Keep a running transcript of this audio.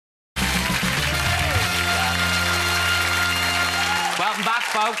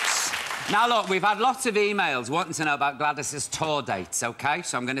folks. Now, look, we've had lots of emails wanting to know about Gladys's tour dates, OK?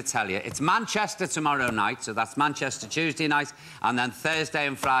 So I'm going to tell you. It's Manchester tomorrow night, so that's Manchester Tuesday night, and then Thursday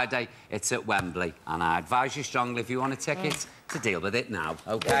and Friday, it's at Wembley. And I advise you strongly, if you want a ticket, to deal with it now,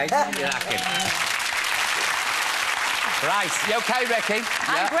 OK? You reckon? Right, you OK, Ricki?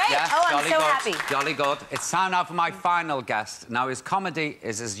 I'm great. Yeah, oh, I'm so happy. Jolly good. It's time now for my final guest. Now, his comedy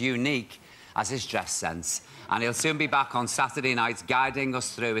is as unique as his dress sense, and he'll soon be back on Saturday nights guiding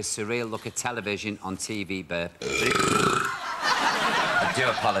us through his surreal look at television on TV Burp. I do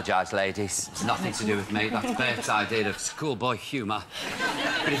apologise, ladies. It's nothing to do with me. That's Burp's idea of schoolboy humour.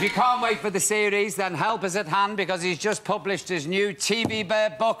 But if you can't wait for the series, then help is at hand, because he's just published his new TV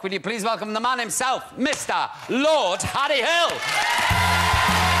Burp book. Will you please welcome the man himself, Mr. Lord Harry Hill?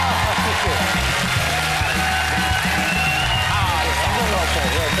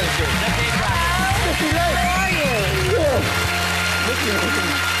 Ricki Lake. How are you? Yeah.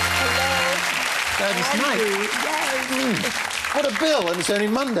 Hello. Gladys Knight. What a bill, and it's only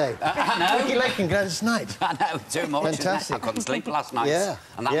Monday. I know. Ricki Lake and Gladys Knight. I know, too much. Fantastic. I couldn't sleep last night. Yeah.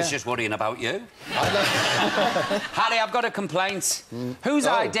 And that was just worrying about you. I know. Harry, I've got a complaint. Whose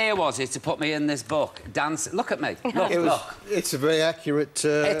idea was it to put me in this book? Dance. Look at me. Look, look. It's a very accurate...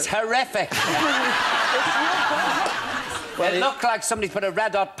 It's horrific. Well, it looked like somebody put a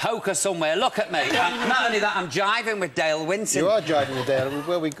red-hot poker somewhere. Look at me. Not only that, I'm jiving with Dale Winton. You are jiving with Dale.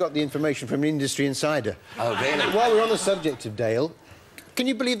 Well, we got the information from an industry insider. Oh, really? While we're on the subject of Dale, can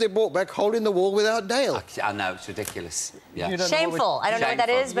you believe they brought back Hole in the Wall without Dale? I know, it's ridiculous. Yeah. Shameful. I don't know what that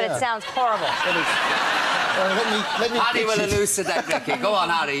is, but it sounds horrible. Let me Harry will elucidate, Ricki. Go on,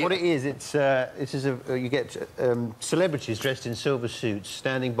 Harry. What it is, you get celebrities dressed in silver suits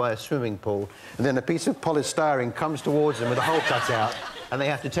standing by a swimming pool, and then a piece of polystyrene comes towards them with a hole cut out, and they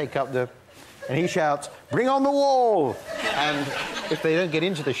have to take up the... And he shouts, "Bring on the wall!" And if they don't get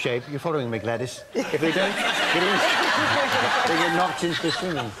into the shape... You're following me, Gladys? If they don't get in... they get knocked into the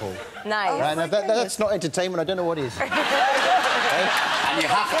swimming pool. Nice. Right, now, that's not entertainment. I don't know what is. And you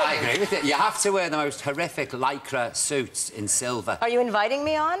have to, I agree with it, you have to wear the most horrific lycra suits in silver. Are you inviting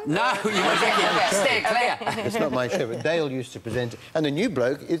me on? No, you stay clear. It's not my show, but Dale used to present it. And the new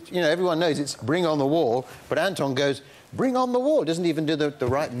bloke, you know, everyone knows it's Bring on the Wall, but Anton goes, "Bring on the wall." Doesn't even do the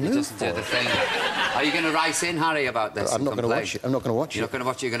right move. He doesn't do the thing. Are you going to write in, Harry, about this? I'm not going to watch it. I'm not going to watch it. You're not going to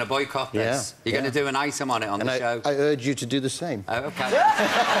watch it? You're going to boycott this? You're going to do an item on it on the show? I urge you to do the same. Oh, OK.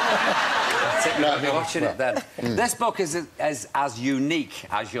 That's it, we'll be watching it then. This book is as unique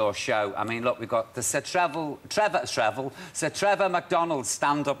as your show. I mean, look, we've got the Sir Trevor McDonald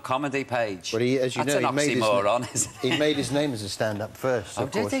stand-up comedy page. But as you know, he made his name as a stand-up first,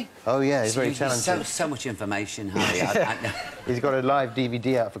 of course. Did he? Oh, yeah, he's very talented. So much information, Harry. He's got a live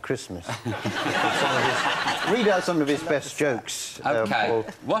DVD out for Christmas. Read out some of his best jokes. OK.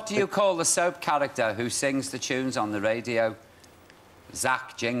 What do you call the soap character who sings the tunes on the radio?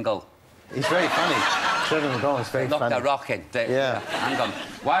 Zach Jingle. He's very funny. Trevor McDonald's very funny. Look, they're rocking. Yeah. Hang on.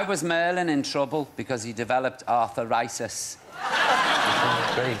 Why was Merlin in trouble? Because he developed arthritis.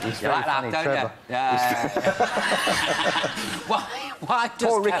 He's very like funny, that, Trevor. Yeah. Why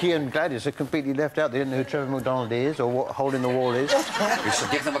just... Poor Ricki and Gladys are completely left out. They didn't know who Trevor McDonald is or what Hole in the Wall is. We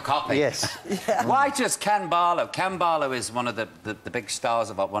should give them a copy. Yes. Yeah. Why just Ken Barlow? Ken Barlow is one of the big stars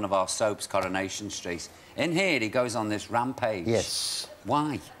of one of our soaps, Coronation Street. In here, he goes on this rampage. Yes.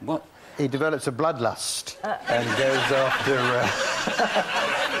 Why? What? He develops a bloodlust and goes after...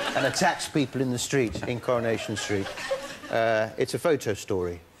 and attacks people in the street, in Coronation Street. It's a photo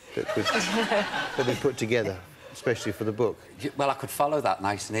story that we put together, especially for the book. Well, I could follow that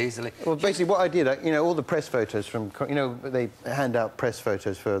nice and easily. Well, basically, what I did, you know, all the press photos from... You know, they hand out press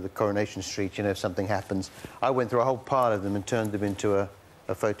photos for the Coronation Street, you know, if something happens. I went through a whole pile of them and turned them into a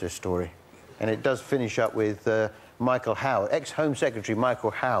photo story. And it does finish up with Michael Howard, ex-Home Secretary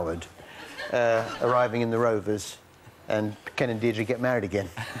Michael Howard, arriving in the Rovers, and Ken and Deirdre get married again.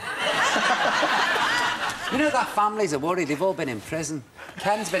 You know, that families are worried. They've all been in prison.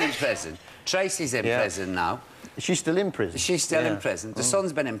 Ken's been in prison. Tracy's in prison now. She's still in prison. She's still in prison. The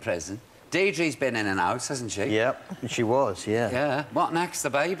son's been in prison. Deirdre's been in and out, hasn't she? Yeah, she was, yeah. Yeah. What next? The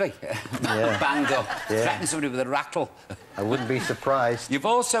baby? Banged up. Threatened somebody with a rattle. I wouldn't be surprised. You've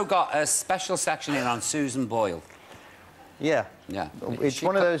also got a special section here on Susan Boyle. Yeah. Yeah. It's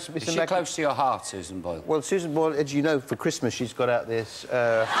one of those... Is she close to your heart, Susan Boyle? Well, Susan Boyle, as you know, for Christmas, she's got out this...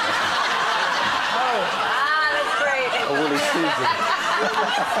 that's great. A woolly Susan.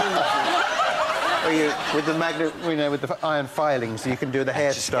 With the magnet, you know, with the iron filings, you can do the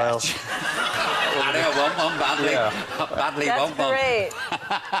hairstyle. I want one badly. Yeah. Badly That's want one. great.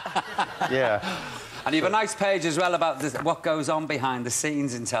 Yeah. And you have a nice page as well about what goes on behind the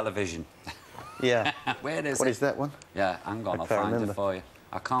scenes in television. Yeah. Where is What it? is that one? Yeah, hang on, I'll find it for you.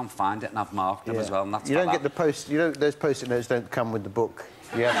 I can't find it, and I've marked them as well, and that's You don't that. get the post... You know, those Post-it notes don't come with the book.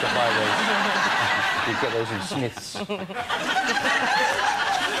 You have to buy those. You get those in Smith's.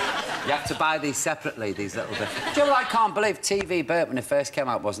 You have to buy these separately, these little bits. Do you know what I can't believe? TV Burp, when it first came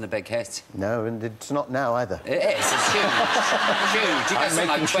out, wasn't a big hit. No, and it's not now either. It is, it's huge. Huge. You get something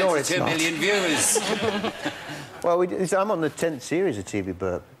like 22 million viewers. Well, I'm on the 10th series of TV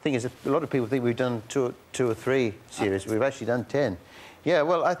Burp. The thing is, a lot of people think we've done two or three series. We've actually done 10. Yeah,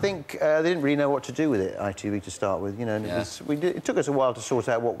 well, I think they didn't really know what to do with it, ITV, to start with, you know. And it took us a while to sort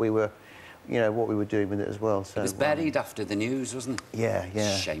out what we were, you know, what we were doing with it as well. So, it was buried after the news, wasn't it? Yeah,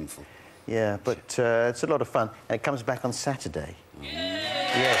 yeah. Shameful. Yeah, but it's a lot of fun. And it comes back on Saturday.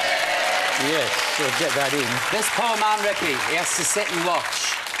 Yes. Yes, so get that in. This poor man, Ricki, he has to sit and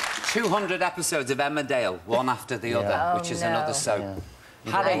watch 200 episodes of Emmerdale, one after the other, which is another soap. Yeah.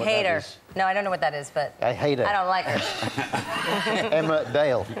 I hate her. No, I don't know what that is, but... I hate her. I don't like her.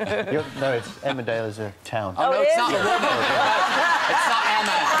 Emmerdale. No, it's Emmerdale is a town. Oh, no, it's not a woman. It's not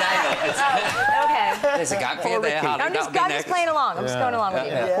Emma Dale. It's... Okay. There's a gag for you there, Harry. I'm just playing along. I'm just going along with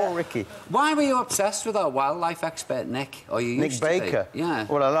you. Poor Ricki. Why were you obsessed with our wildlife expert, Nick? Or you used Nick Baker. To be? Yeah.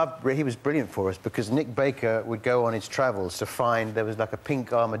 Well, he was brilliant for us because Nick Baker would go on his travels to find... There was like a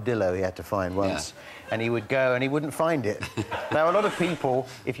pink armadillo he had to find once. Yeah. And he would go and he wouldn't find it. Now, a lot of people,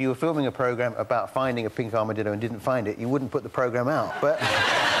 if you were filming a programme about finding a pink armadillo and didn't find it, you wouldn't put the programme out. But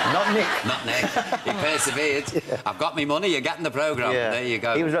not Nick. Not Nick. He persevered. Yeah. I've got me money, you're getting the programme. Yeah. There you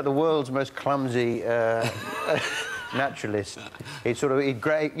go. He was like the world's most clumsy naturalist. He'd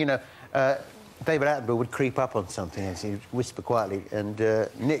you know, David Attenborough would creep up on something and he'd whisper quietly, and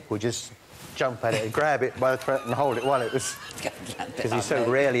Nick would just jump at it and grab it by the throat and hold it while it was... Because he so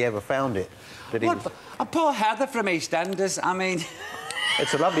rarely ever found it. A poor Heather from EastEnders, I mean...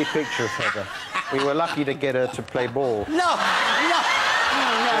 It's a lovely picture of Heather. We were lucky to get her to play ball. No! No!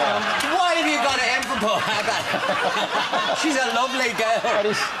 Why have you got it in for poor Heather? She's a lovely girl.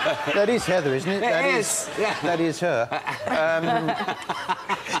 That is Heather, isn't it? It is. Yeah. That is her.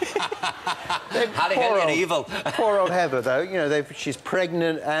 Harry Hill evil. Poor old Heather, though. You know, she's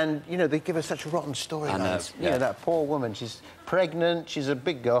pregnant, and you know they give her such rotten storylines. You know, that poor woman. She's pregnant. She's a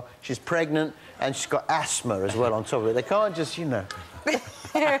big girl. She's pregnant, and she's got asthma as well on top of it. They can't just, you know.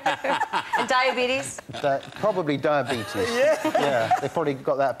 And diabetes? Probably diabetes. Yeah. They probably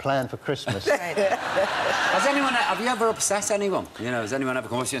got that planned for Christmas. Right. Have you ever upset anyone? You know, has anyone ever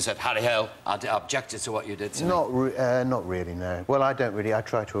come up to you and said, Harry Hill, I objected to what you did to me? Not really, no. Well, I don't really. I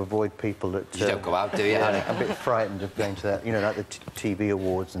try to avoid people that... You don't go out, do you, Harry? I'm a bit frightened of going to that, you know, like the TV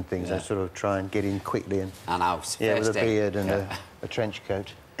awards and things. I sort of try and get in quickly and... And out. Yeah, with a beard and a trench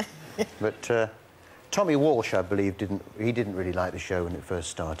coat. But... Tommy Walsh, I believe, didn't really like the show when it first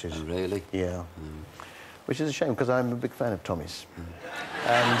started. Oh, really? Yeah. Which is a shame, because I'm a big fan of Tommy's.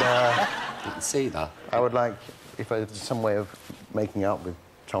 And... I can see that. I would like, if there was some way of making out with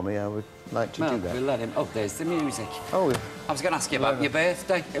Tommy, I would like to do that. We'll let him... Oh, there's the music. Oh, I was going to ask you about your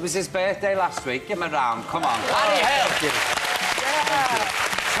birthday. It was his birthday last week. Give him a round. Come on. Harry Hill! Yeah.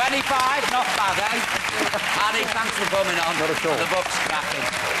 25, not bad, eh? Harry, thanks for coming on. Not at all. The book's cracking.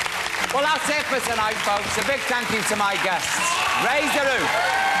 Well, that's it for tonight, folks. A big thank you to my guests. Raise the roof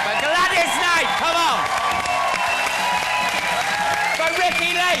for Gladys Knight. Come on. For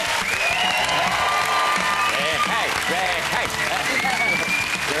Ricki Lake. Hey.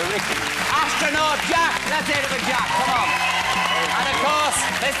 Ricki. Astronaut Jack. Let's hear it for Jack. Come on. And, of course,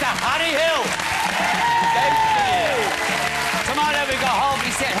 Mr. Harry Hill. Tomorrow we've got Holby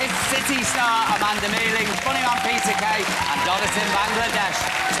his City star Amanda Mealing, Funny Man Peter Kay and Donis in Bangladesh.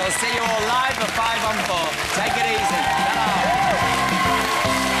 So see you all live at 5 on 4. Take it easy.